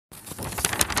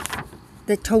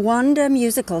The Towanda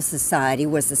Musical Society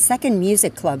was the second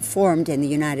music club formed in the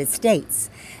United States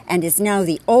and is now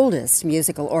the oldest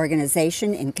musical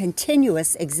organization in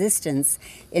continuous existence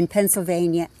in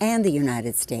Pennsylvania and the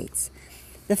United States.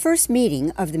 The first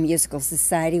meeting of the Musical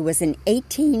Society was in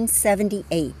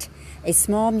 1878. A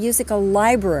small musical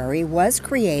library was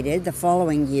created the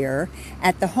following year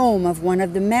at the home of one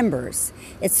of the members.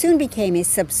 It soon became a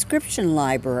subscription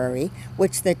library,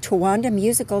 which the Towanda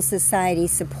Musical Society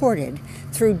supported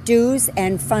through dues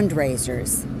and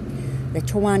fundraisers. The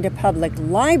Towanda Public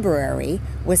Library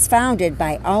was founded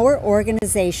by our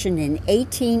organization in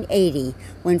 1880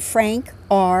 when Frank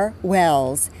R.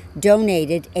 Wells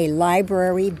donated a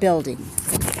library building.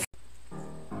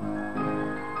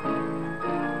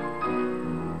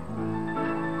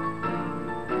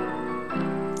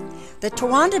 The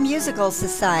Towanda Musical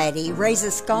Society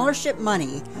raises scholarship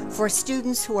money for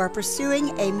students who are pursuing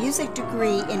a music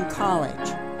degree in college.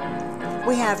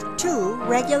 We have 2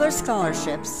 regular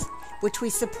scholarships, which we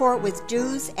support with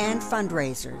dues and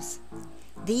fundraisers.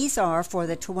 These are for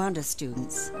the Towanda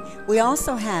students. We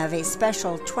also have a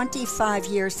special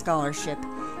 25-year scholarship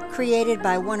created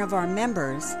by one of our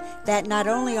members that not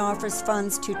only offers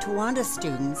funds to Towanda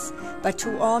students, but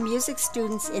to all music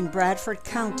students in Bradford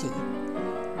County.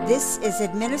 This is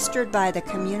administered by the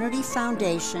Community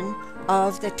Foundation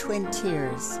of the Twin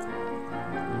Tiers.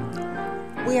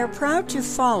 We are proud to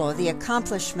follow the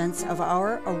accomplishments of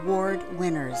our award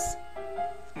winners.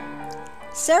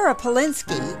 Sarah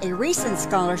Polinsky, a recent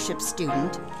scholarship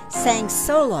student, sang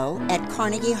solo at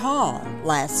Carnegie Hall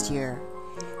last year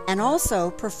and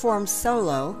also performed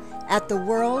solo at the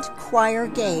World Choir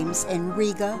Games in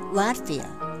Riga, Latvia.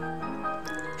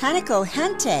 Hanako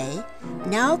Hente,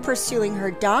 now pursuing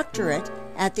her doctorate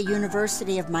at the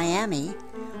University of Miami,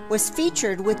 was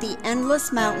featured with the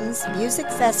Endless Mountains Music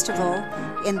Festival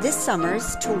in this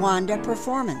summer's Towanda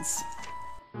performance.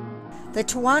 The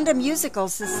Towanda Musical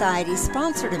Society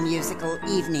sponsored a musical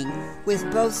evening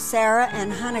with both Sarah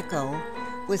and Hanako,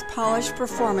 with polished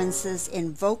performances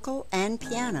in vocal and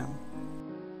piano.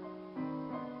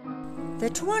 The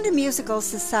Towanda Musical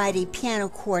Society Piano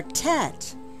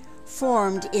Quartet,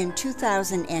 formed in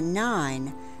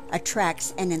 2009,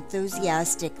 attracts an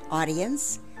enthusiastic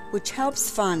audience, which helps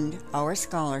fund our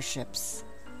scholarships.